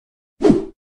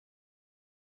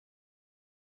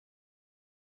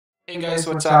Hey guys,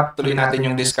 what's up? Tuloy natin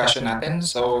yung discussion natin.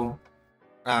 So,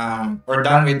 we're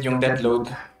done with yung dead load.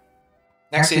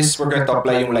 Next is we're going to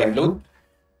apply yung live load,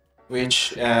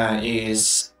 which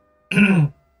is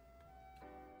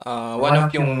one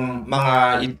of yung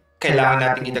mga kailangan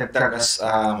nating idagdag as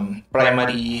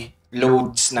primary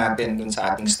loads natin dun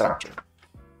sa ating structure.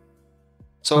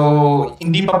 So,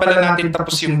 hindi pa pala natin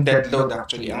tapos yung dead load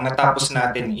actually. Ang natapos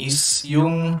natin is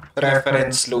yung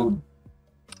reference load.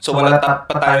 So, wala pa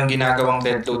tayong ginagawang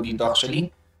dead load dito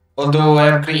actually. Although I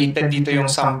have created dito yung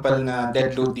sample na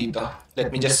dead load dito.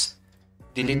 Let me just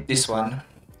delete this one.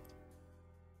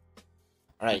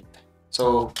 Alright.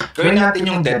 So, gawin natin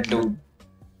yung dead load.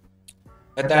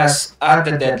 Let us add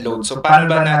the dead load. So, paano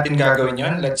ba natin gagawin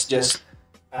yun? Let's just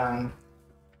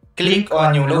click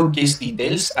on yung load case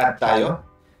details. Add tayo.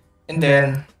 And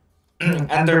then,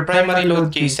 under primary load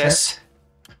cases,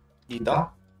 dito,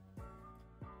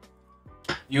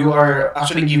 you are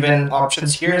actually given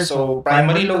options here. So,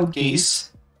 primary load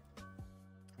case,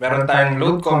 meron tayong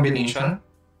load combination,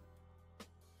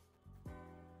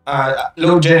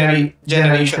 load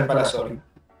generation pala, sorry.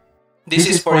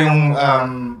 This is for yung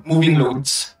moving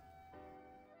loads.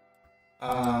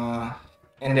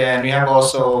 And then, we have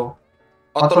also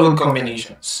auto load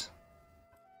combinations.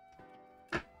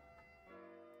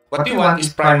 What we want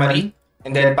is primary,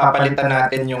 and then papalitan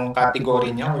natin yung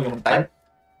category niya o yung type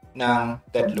ng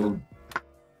dead load.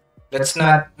 Let's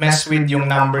not mess with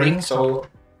yung numbering. So,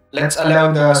 let's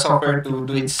allow the software to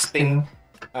do its thing.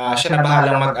 Siya na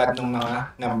bahalang mag-add ng mga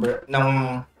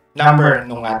number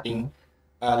ng ating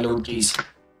load case.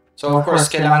 So, of course,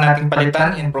 kailangan nating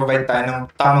palitan and provide tayo ng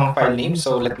tamang file name.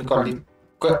 So, let me call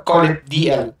it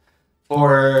DL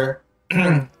for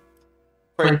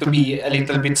it to be a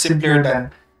little bit simpler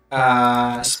than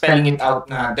spelling it out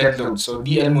na dead load. So,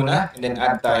 DL muna and then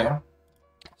add tayo.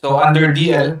 So, under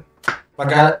DL,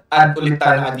 mag-add ulit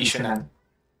tayo ng additional.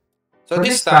 So,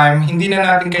 this time, hindi na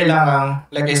natin kailangang,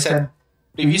 like I said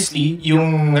previously,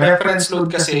 yung reference load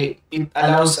kasi, it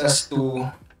allows us to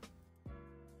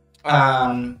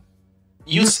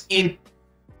use it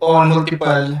on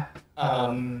multiple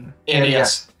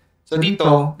areas. So,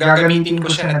 dito, gagamitin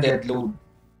ko siya na dead load.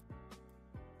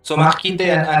 So, makikita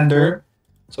yan under.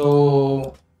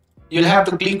 So, you'll have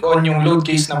to click on yung load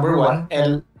case number 1,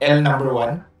 L number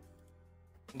 1.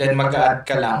 Then mag-add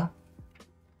ka lang.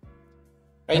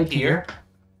 Right here.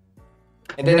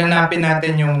 And then hanapin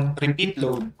natin yung repeat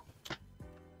load.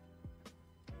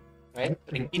 Right?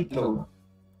 Repeat load.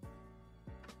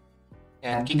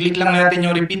 Yan. Kiklik lang natin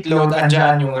yung repeat load.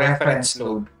 Andyan yung reference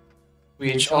load.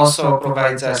 Which also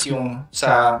provides us yung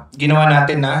sa ginawa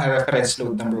natin na reference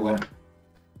load number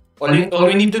 1. All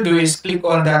we need to do is click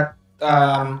on that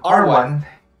R1.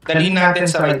 Dalhin natin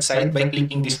sa right side by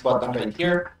clicking this button right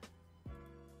here.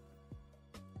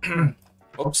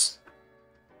 Oops.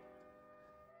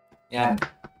 Yan.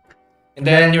 And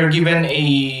then you're given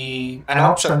an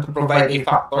option to provide a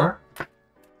factor.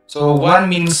 So 1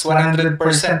 means 100%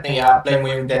 na i-apply mo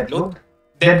yung dead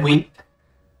weight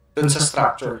dun sa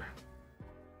structure.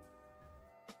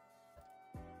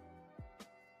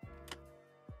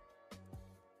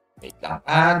 Wait lang,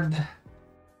 add.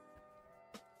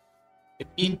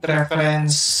 Repeat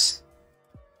reference.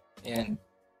 Ayan.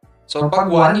 So,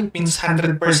 pag 1, it means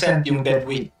 100% yung dead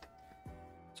weight.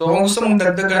 So, kung gusto mong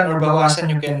dagdagan or bawasan,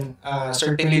 you can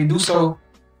certainly do so.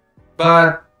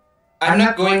 But, I'm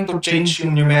not going to change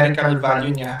yung numerical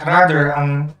value niya. Rather,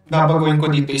 ang babaguhin ko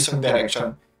dito is yung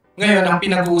direction. Ngayon, ang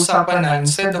pinag-uusapan na,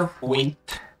 instead of weight,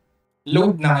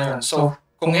 load na ngayon. So,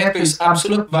 kung ito is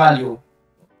absolute value,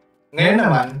 ngayon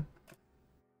naman,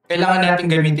 kailangan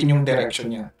natin gamitin yung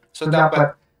direction niya. So,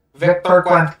 dapat vector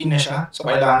quantity na siya. So,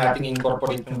 kailangan natin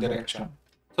incorporate yung direction.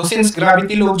 So, since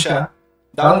gravity load siya,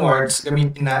 downwards,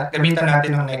 gamitan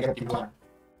natin ng -1.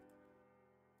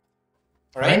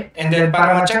 Alright? And then,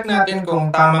 para ma-check natin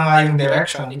kung tama nga yung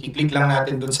direction, i-click lang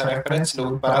natin dun sa reference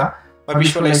load para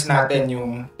ma-visualize natin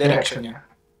yung direction niya.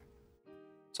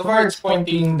 So far, it's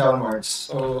pointing downwards.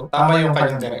 So, tama yung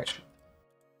kanyang direction.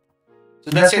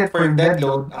 So, that's it for yung dead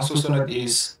load. Ang susunod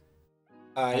is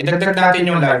idagdag natin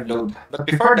yung live load. But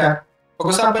before that,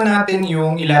 pag-usapan natin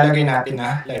yung ilalagay natin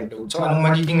na live load. So, anong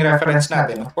magiging reference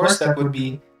natin? Of course, that would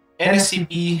be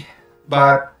NSCP,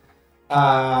 but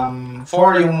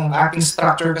for yung ating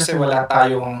structure kasi wala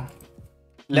tayong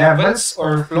levels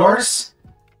or floors.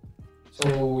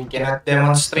 So, we cannot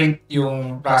demonstrate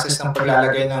yung process ng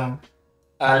paglalagay ng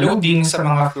loading sa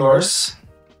mga floors.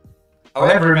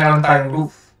 However, meron tayong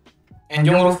roof. And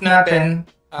yung roof natin,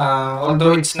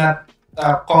 although it's not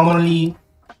commonly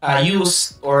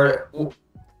used or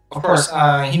of course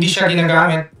hindi siya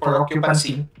ginagamit for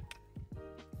occupancy,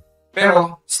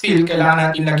 Pero still, kailangan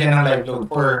natin lagyan ng live load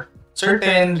for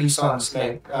certain reasons.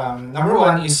 Like, number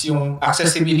one is yung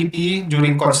accessibility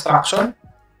during construction.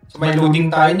 So may loading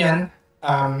tayo niyan.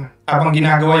 Habang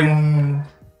ginagawa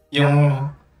yung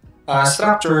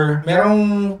structure,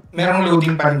 merong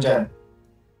loading pa rin dyan.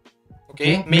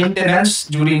 Okay? Maintenance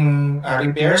during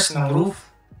repairs ng roof.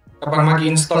 Kapag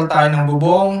mag-install tayo ng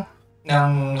bubong,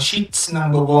 ng sheets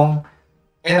ng bubong,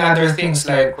 and other things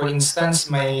like, for instance,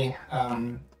 may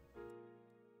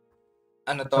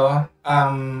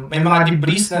may mga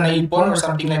debris na naipon or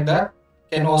something like that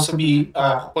can also be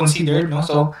considered, no?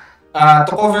 So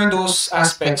to cover those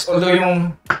aspects, although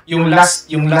yung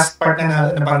last part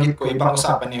na nabanggit ko, ibang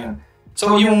usapan na yun.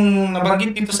 So yung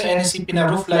nabanggit dito sa NSCP na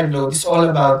roof live load is all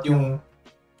about yung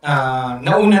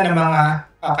nauna na mga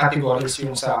categories,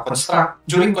 yung sa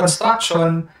during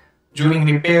construction, during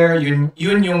repair, yun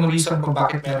yung reason kung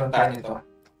bakit meron tayo nito.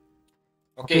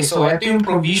 Okay, so ito yung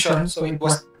provision. So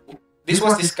this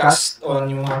was discussed on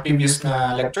yung mga previous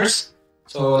na lectures.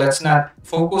 So let's not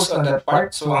focus on that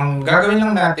part. So ang gagawin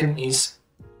lang natin is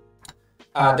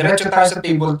diretso tayo sa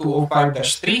table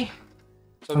 205-3.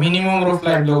 So minimum roof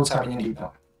live load, sabi niya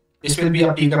dito. This will be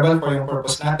applicable for yung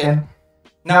purpose natin.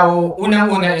 Now,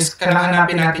 unang-una is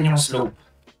hanapin natin yung slope.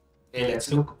 Okay,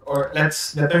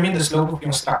 let's determine the slope of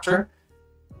yung structure.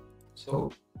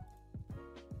 So,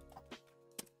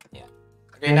 yeah.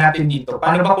 Lagay natin dito.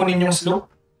 Paano ba kunin yung slope?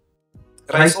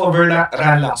 Rise over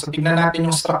run lang. So, tignan natin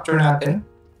yung structure natin.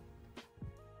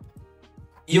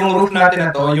 Yung roof natin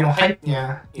na to, yung height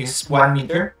niya is 1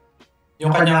 meter.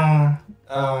 Yung kanyang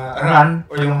run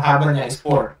or yung haba niya is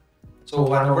 4. So,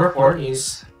 1 over 4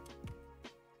 is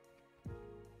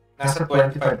nasa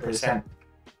 25%.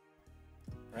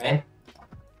 Right?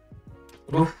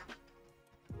 Roof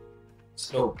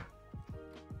slope.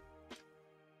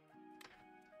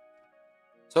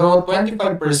 So,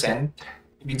 25%,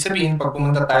 ibig sabihin, pag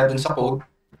pumunta tayo dun sa code,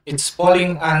 it's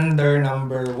falling under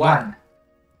number 1.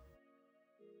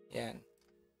 Yan.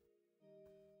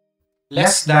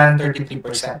 Less than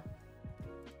 33%.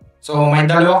 So, may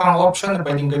dalawa kang option na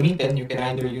pwedeng gamitin. You can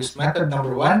either use method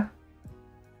number 1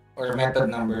 or method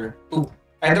number 2.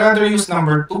 I'd rather use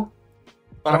number 2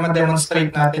 para ma-demonstrate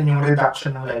natin yung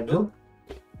reduction ng live load.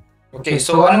 Okay,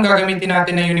 so anong gagamitin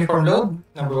natin na uniform load?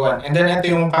 Number 1. And then ito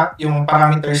yung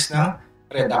parameters ng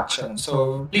reduction.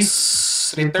 So please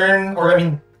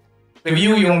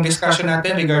review yung discussion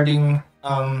natin regarding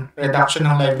reduction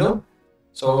ng live load.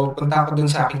 So punta ako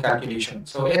dun sa aking calculation.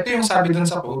 So ito yung sabi dun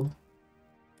sa code.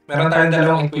 Meron tayong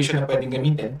dalawang equation na pwedeng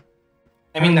gamitin.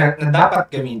 Na dapat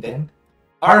gamitin.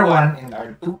 R1 and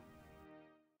R2.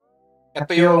 Ito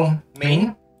yung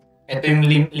main. Ito yung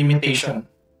limitation.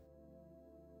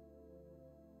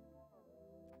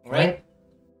 Alright?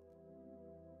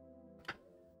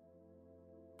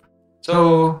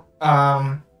 So,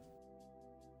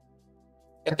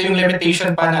 ito yung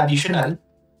limitation pa na additional.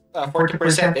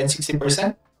 40% and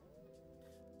 60%.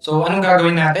 So, anong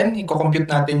gagawin natin? I-compute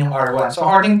natin yung R1. So,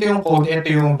 according to yung code,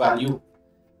 ito yung value.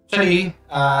 Actually,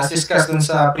 as discussed dun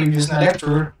sa previous na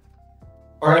lecture,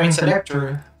 sa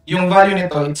lecture, yung value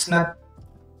nito, it's not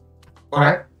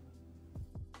correct.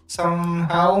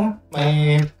 Somehow,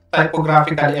 may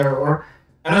typographical error, or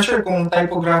I'm not sure kung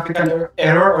typographical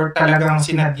error or talagang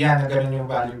sinadya na ganun yung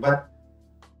value. But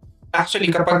actually,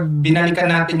 kapag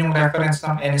binalikan natin yung reference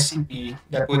ng NSCP,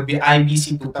 that would be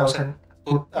IBC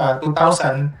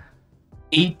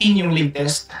 2018 yung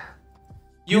latest.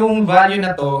 Yung value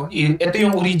na to, ito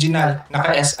yung original,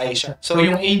 naka-SI siya. So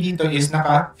yung A dito is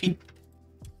naka-feet.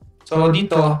 So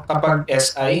dito, kapag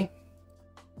SI,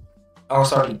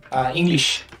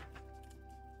 English.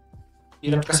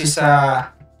 Hirap kasi sa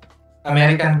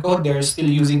American code, they're still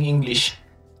using English.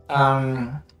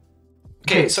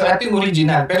 Okay, so ito yung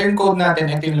original. Pero yung code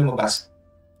natin, ito yung lumabas.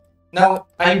 Now,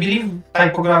 I believe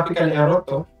typographical error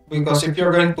to. Because if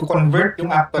you're going to convert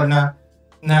yung actual na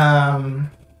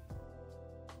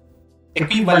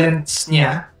equivalence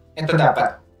niya, ito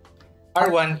dapat.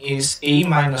 R1 is A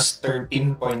minus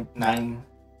 13.94.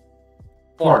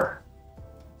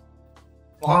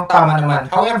 Mukhang tama naman.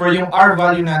 However, yung R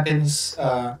value natin is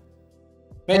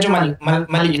medyo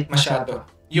maliit masyado.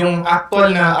 Yung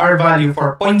actual na R value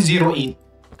for 0.08,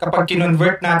 kapag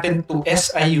kinonvert natin to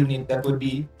SI unit, that would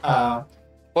be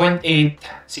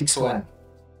 0.861.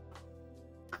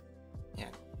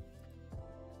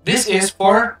 This is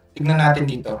for, tignan natin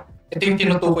dito. Ito yung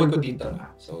tinutukoy ko dito.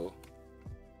 So,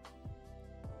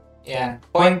 yan,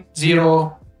 0.08.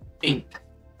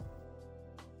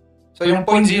 So, yung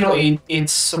 0.08, it's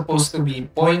supposed to be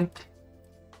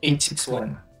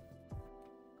 0.861.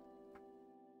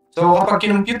 So, So kapag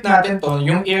kinumpute natin to,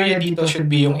 yung area dito should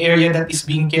be yung area that is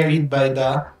being carried by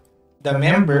the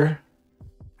member.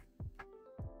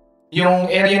 Yung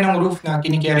area ng roof na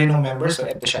kinikerry ng member, so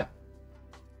ito siya.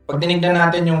 Pag tinignan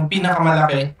natin yung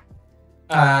pinakamalaki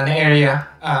na area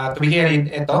to be carried,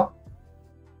 ito.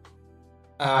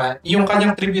 Yung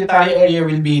kanyang tributary area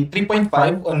will be 3.5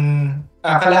 on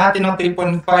kalahati ng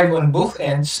 3.5 on both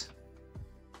ends.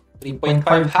 3.5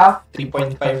 half,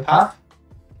 3.5 half.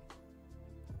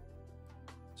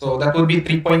 So that would be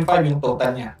 3.5 yung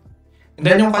total niya. And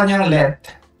then yung kanyang length,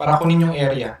 para kunin yung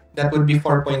area, that would be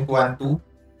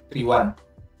 4.1231.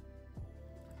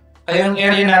 Kaya yung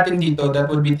area natin dito, that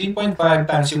would be 3.5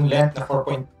 times yung length na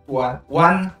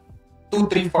 4.12331.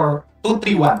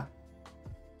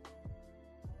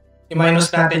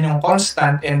 I-minus natin yung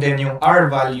constant and then yung R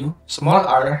value, small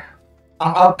r.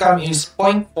 Ang outcome is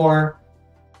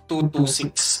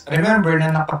 0.4226. Remember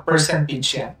na naka-percentage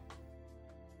yan.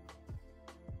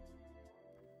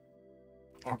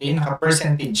 Okay,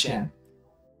 naka-percentage yan.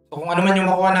 So kung ano man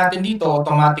yung makuha natin dito,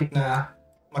 automatic na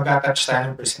mag-attach tayo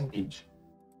ng percentage.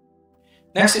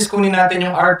 Next is kunin natin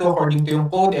yung R2 according to yung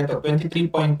code. Ito,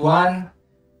 23.1.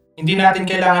 Hindi natin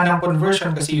kailangan ng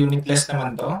conversion kasi unitless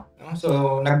naman to.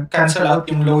 So, nag-cancel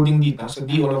out yung loading dito. So,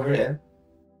 D all over L.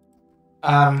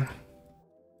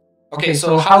 Okay,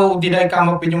 so how did I come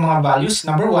up with yung mga values?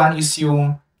 Number one is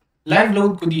yung live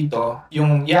load ko dito.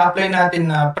 Yung i-apply natin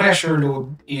na pressure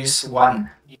load is 1.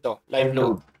 Dito, live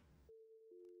load.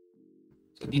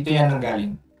 So, dito yan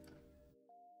nanggaling.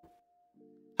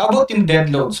 How about yung dead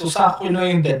load? So, sa ako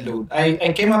yung dead load.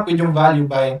 I came up with yung value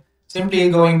by simply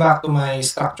going back to my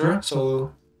structure.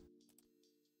 So,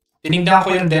 tinignan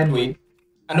ko yung dead weight.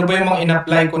 Ano ba yung mga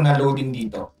in-apply ko na loading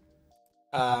dito?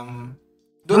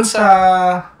 Doon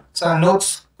sa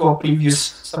notes ko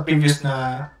sa previous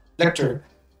na lecture,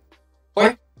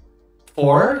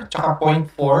 0.4 tsaka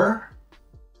 0.4.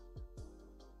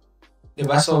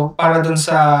 Diba? So, para doon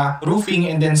sa roofing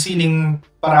and then ceiling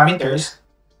parameters,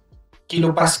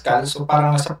 kilopascal. So,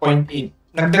 parang nasa 0.8.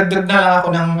 Nagdagdag na lang ako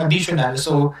ng additional.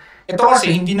 So, ito kasi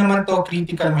hindi naman to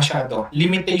critical masyado.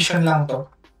 Limitation lang to.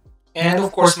 And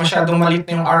of course, masyadong maliit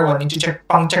na yung R1.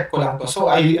 Pang-check ko lang to. So,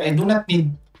 I do not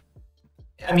need,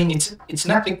 I mean, it's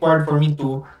not required for me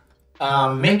to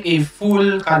make a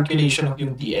full calculation of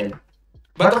yung TL.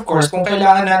 But of course, kung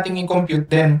kailangan nating i-compute,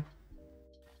 then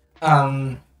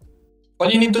all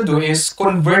you need to do is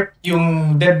convert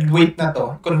yung dead weight na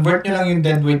to. Convert nyo lang yung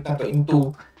dead weight na to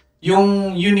into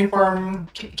yung uniform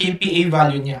KPA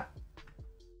value niya.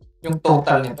 Yung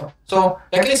total nito. So,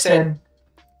 like I said,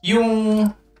 yung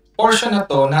portion na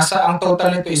to, ang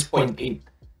total nito is 0.8.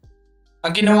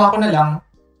 Ang ginawa ko na lang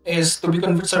is to be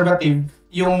conservative,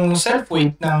 yung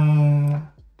self-weight ng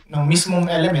mismong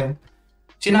element,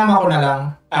 sinama ko na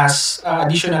lang as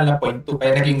additional na 0.2,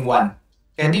 kaya naging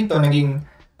 1. Kaya dito, naging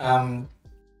 1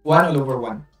 all over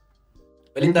 1.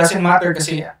 Well, it doesn't matter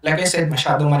kasi, like I said,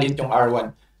 masyadong maliit yung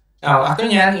R1. Now, after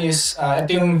nyan is,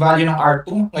 ito yung value ng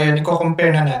R2. Ngayon,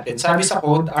 i-compare na natin. Sabi sa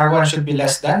code, R1 should be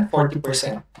less than 40%.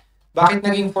 Bakit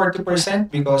naging 40%?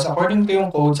 Because according to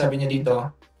yung code, sabi niya dito,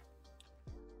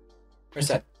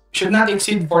 should not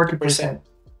exceed 40%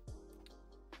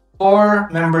 for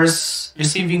members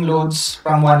receiving loads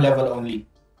from one level only.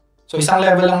 So, isang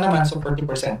level lang naman, so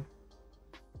 40%.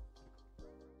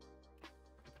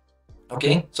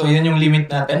 Okay? So, yun yung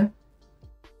limit natin.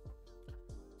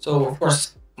 So, of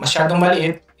course, masyadong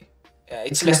maliit.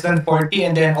 It's less than 40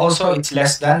 and then also it's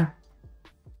less than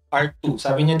R2.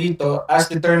 Sabi niya dito,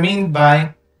 as determined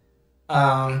by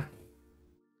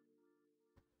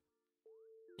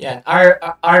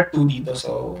R2 dito.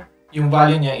 So, yung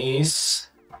value niya is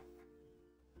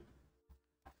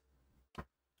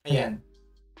ayan,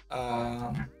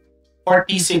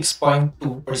 46.2%.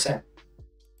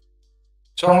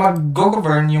 So, ang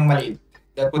mag-govern yung maliit,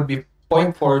 that would be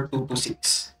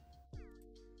 0.4226.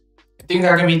 Ito yung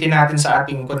gagamitin natin sa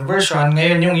ating conversion.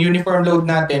 Ngayon, yung uniform load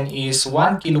natin is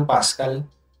 1 kilopascal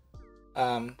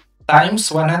times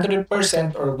 100%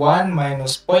 or 1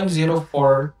 minus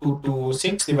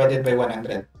 0.04226 divided by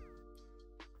 100.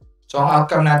 So, ang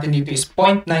outcome natin dito is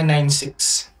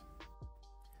 0.996.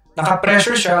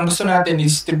 Naka-pressure siya. Ang gusto natin,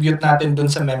 i-distribute natin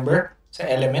dun sa member, sa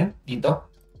element dito.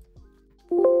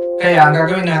 Kaya, ang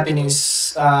gagawin natin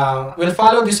is, we'll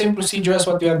follow the same procedure as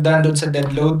what we have done dun sa dead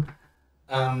load.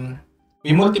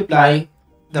 We multiply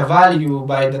the value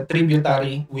by the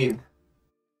tributary width.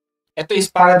 Ito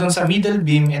is para dun sa middle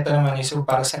beam, ito naman is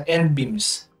para sa end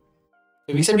beams.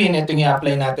 So, ibig sabihin, ito yung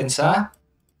i-apply natin sa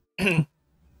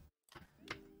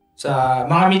sa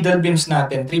mga middle beams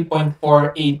natin,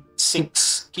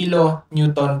 3.486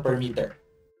 kN per meter.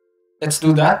 let's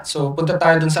do that. So, punta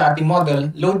tayo dun sa ating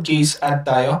model, load case, add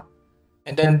tayo.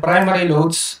 And then, primary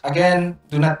loads, again,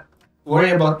 do not worry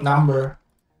about number.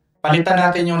 Palitan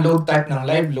natin yung load type ng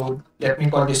live load. Let me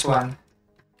call this one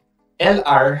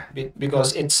LR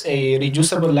because it's a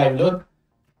reducible live load.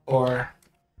 Or,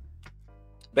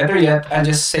 better yet, I'll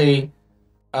just say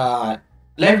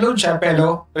live load siya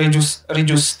pero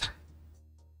reduced.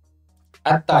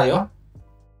 Add tayo.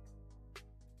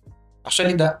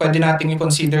 Actually, pwede natin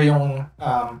i-consider yung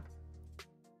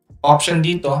option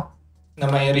dito na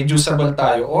may reducible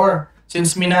tayo. Or,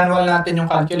 since manual natin yung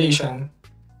calculation,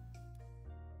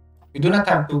 we do not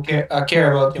have to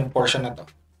care about yung portion na to.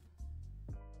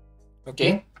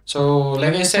 Okay? So,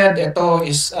 like I said, ito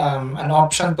is an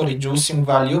option to reduce yung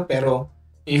value. Pero,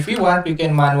 if we want, we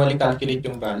can manually calculate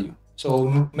yung value. So,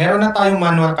 meron na tayong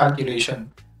manual calculation.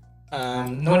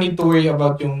 No need to worry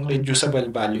about yung reducible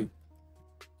value.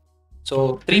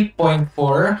 So,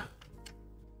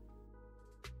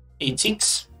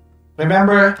 3.486.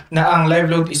 Remember na ang live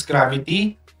load is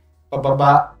gravity.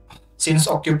 Pababa since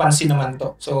occupancy naman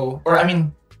to. So, or I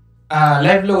mean,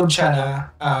 live load siya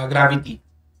na gravity.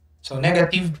 So,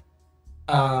 negative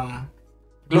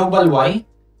global Y.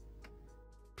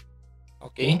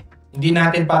 Okay. Hindi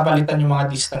natin papalitan yung mga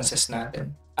distances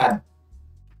natin. Add.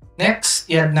 Next,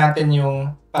 i-add natin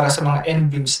yung para sa mga end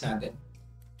beams natin.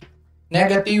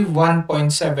 Negative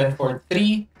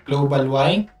 1.743 global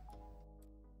Y.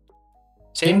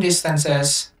 Same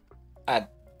distances,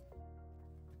 add.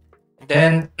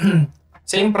 Then,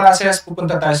 same process,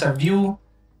 pupunta tayo sa view,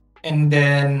 and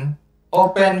then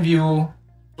open view,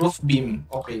 roof beam.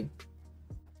 Okay.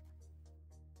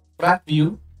 Front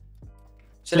view,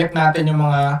 select natin yung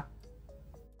mga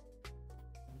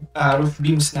roof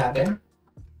beams natin.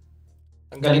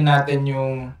 Tanggalin natin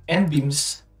yung end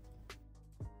beams.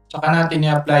 Tsaka natin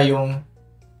i-apply yung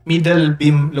middle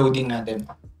beam loading natin.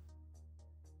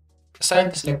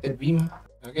 Assign to selected beam.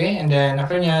 Okay, and then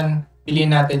after nyan,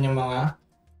 piliin natin yung mga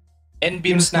end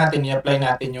beams natin, i-apply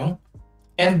natin yung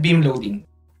end beam loading.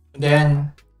 And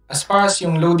then, as far as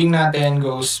yung loading natin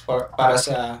goes para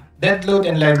sa dead load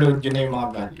and live load, yun na yung mga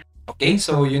value. Okay,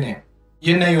 so yun eh.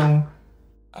 Yun na yung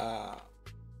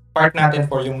part natin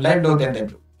for yung live load and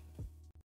dead load.